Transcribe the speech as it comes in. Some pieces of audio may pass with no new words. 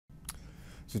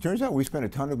So it turns out we spent a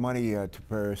ton of money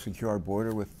to secure our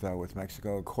border with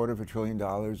Mexico, $250 billion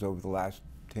over the last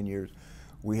 10 years.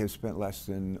 We have spent less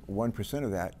than 1%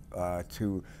 of that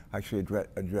to actually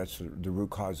address the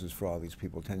root causes for all these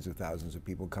people, tens of thousands of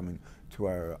people coming to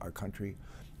our country.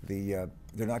 They're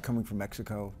not coming from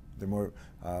Mexico. They're more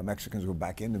Mexicans go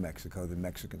back into Mexico than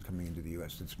Mexicans coming into the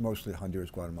U.S. It's mostly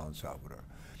Honduras, Guatemala, and Salvador.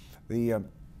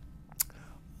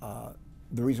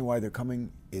 The reason why they're coming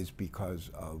is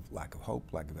because of lack of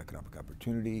hope, lack of economic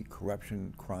opportunity,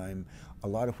 corruption, crime, a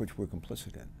lot of which we're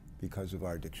complicit in because of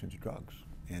our addiction to drugs.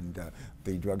 And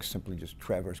the drugs simply just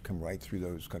come right through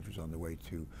those countries on their way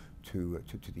to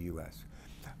the U.S.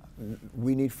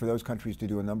 We need for those countries to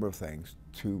do a number of things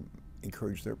to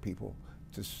encourage their people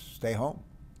to stay home,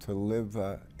 to live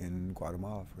in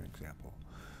Guatemala, for example.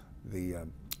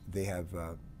 They have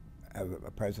a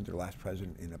president, their last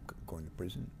president ended up going to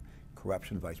prison.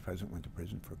 Corruption, vice president went to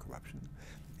prison for corruption.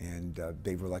 And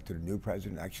they've elected a new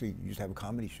president. Actually, he used to have a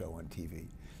comedy show on TV.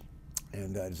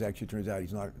 And it actually turns out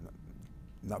he's not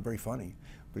very funny,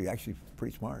 but he's actually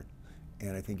pretty smart.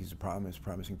 And I think he's a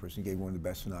promising person. He gave one of the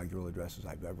best inaugural addresses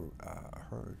I've ever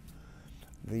heard.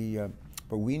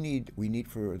 But we need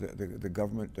for the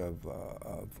government of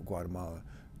Guatemala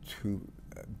to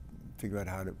figure out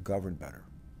how to govern better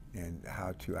and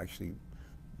how to actually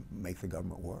make the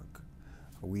government work.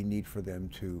 We need for them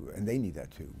to, and they need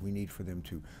that too, we need for them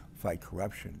to fight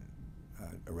corruption,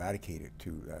 eradicate it,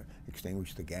 to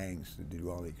extinguish the gangs, to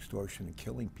do all the extortion and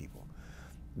killing people.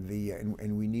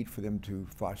 And we need for them to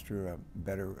foster a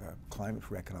better climate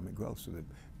for economic growth so that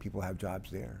people have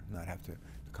jobs there, not have to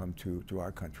come to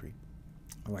our country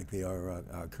like they are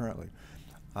currently.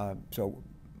 So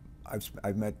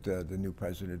I've met the new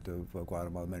president of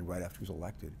Guatemala right after he was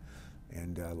elected,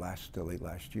 and late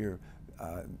last year,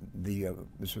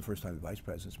 this is the first time the vice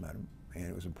presidents met him, and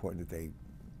it was important that they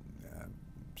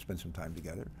spend some time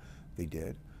together. They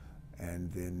did,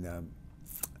 and then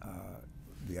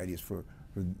the idea is for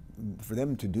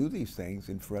them to do these things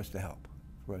and for us to help,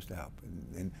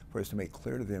 and for us to make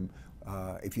clear to them,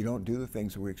 if you don't do the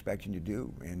things that we're expecting you to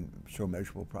do and show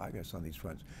measurable progress on these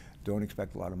fronts, don't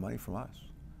expect a lot of money from us.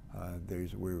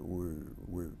 We're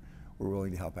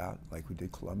willing to help out like we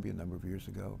did Colombia a number of years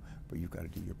ago, but you've got to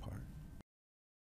do your part.